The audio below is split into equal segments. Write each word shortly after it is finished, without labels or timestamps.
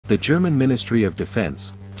The German Ministry of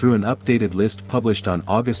Defense, through an updated list published on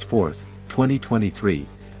August 4, 2023,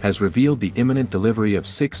 has revealed the imminent delivery of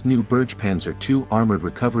 6 new Bergepanzer II armored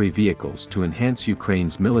recovery vehicles to enhance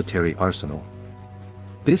Ukraine's military arsenal.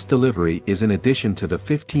 This delivery is in addition to the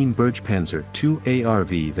 15 Bergepanzer II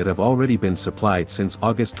ARV that have already been supplied since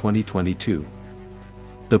August 2022.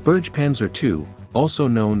 The Bergepanzer II, also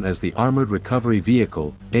known as the Armored Recovery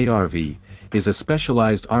Vehicle (ARV), is a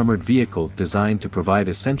specialized armored vehicle designed to provide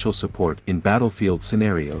essential support in battlefield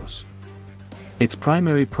scenarios. Its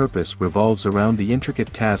primary purpose revolves around the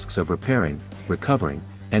intricate tasks of repairing, recovering,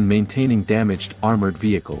 and maintaining damaged armored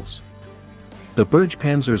vehicles. The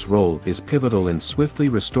Bergepanzer's role is pivotal in swiftly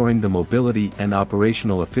restoring the mobility and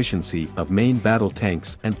operational efficiency of main battle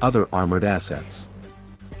tanks and other armored assets.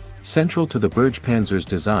 Central to the Bergepanzer's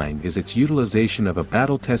design is its utilization of a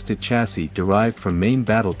battle-tested chassis derived from main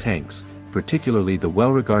battle tanks, particularly the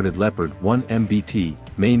well-regarded Leopard 1 MBT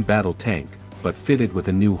main battle tank, but fitted with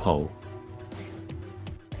a new hull.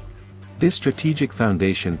 This strategic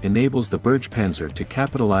foundation enables the Bergepanzer to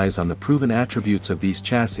capitalize on the proven attributes of these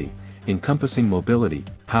chassis, encompassing mobility,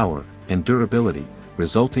 power, and durability,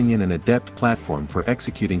 resulting in an adept platform for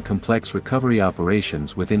executing complex recovery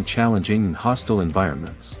operations within challenging and hostile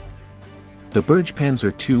environments. The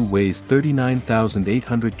Bergepanzer II weighs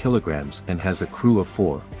 39,800 kilograms and has a crew of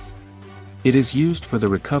 4. It is used for the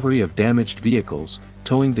recovery of damaged vehicles,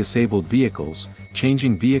 towing disabled vehicles,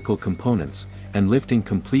 changing vehicle components, and lifting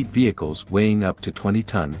complete vehicles weighing up to 20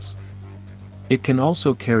 tons. It can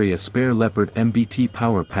also carry a spare Leopard MBT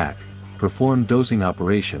power pack, perform dosing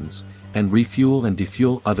operations, and refuel and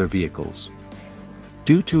defuel other vehicles.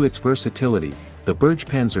 Due to its versatility, the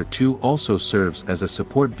Bergepanzer II also serves as a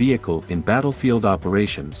support vehicle in battlefield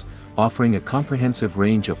operations, offering a comprehensive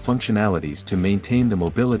range of functionalities to maintain the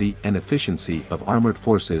mobility and efficiency of armored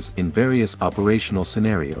forces in various operational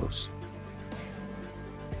scenarios.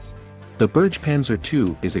 The Bergepanzer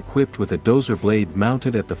II is equipped with a dozer blade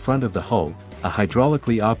mounted at the front of the hull, a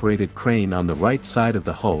hydraulically operated crane on the right side of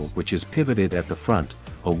the hull which is pivoted at the front,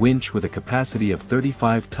 a winch with a capacity of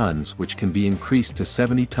 35 tons which can be increased to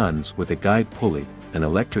 70 tons with a guide pulley, an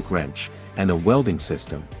electric wrench, and a welding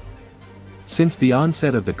system. Since the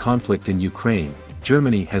onset of the conflict in Ukraine,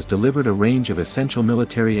 Germany has delivered a range of essential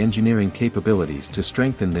military engineering capabilities to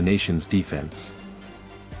strengthen the nation's defense.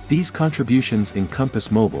 These contributions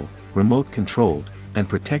encompass mobile, remote-controlled, and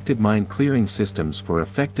protected mine-clearing systems for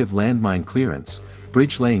effective landmine clearance,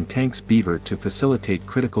 bridge-laying tanks Beaver to facilitate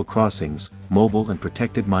critical crossings, mobile and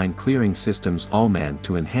protected mine-clearing systems Allman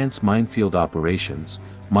to enhance minefield operations,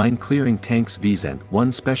 mine-clearing tanks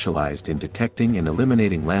Vzent-1 specialized in detecting and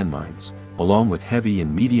eliminating landmines, along with heavy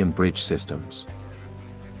and medium bridge systems.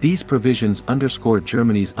 These provisions underscore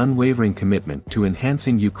Germany's unwavering commitment to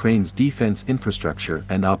enhancing Ukraine's defense infrastructure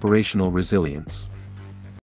and operational resilience.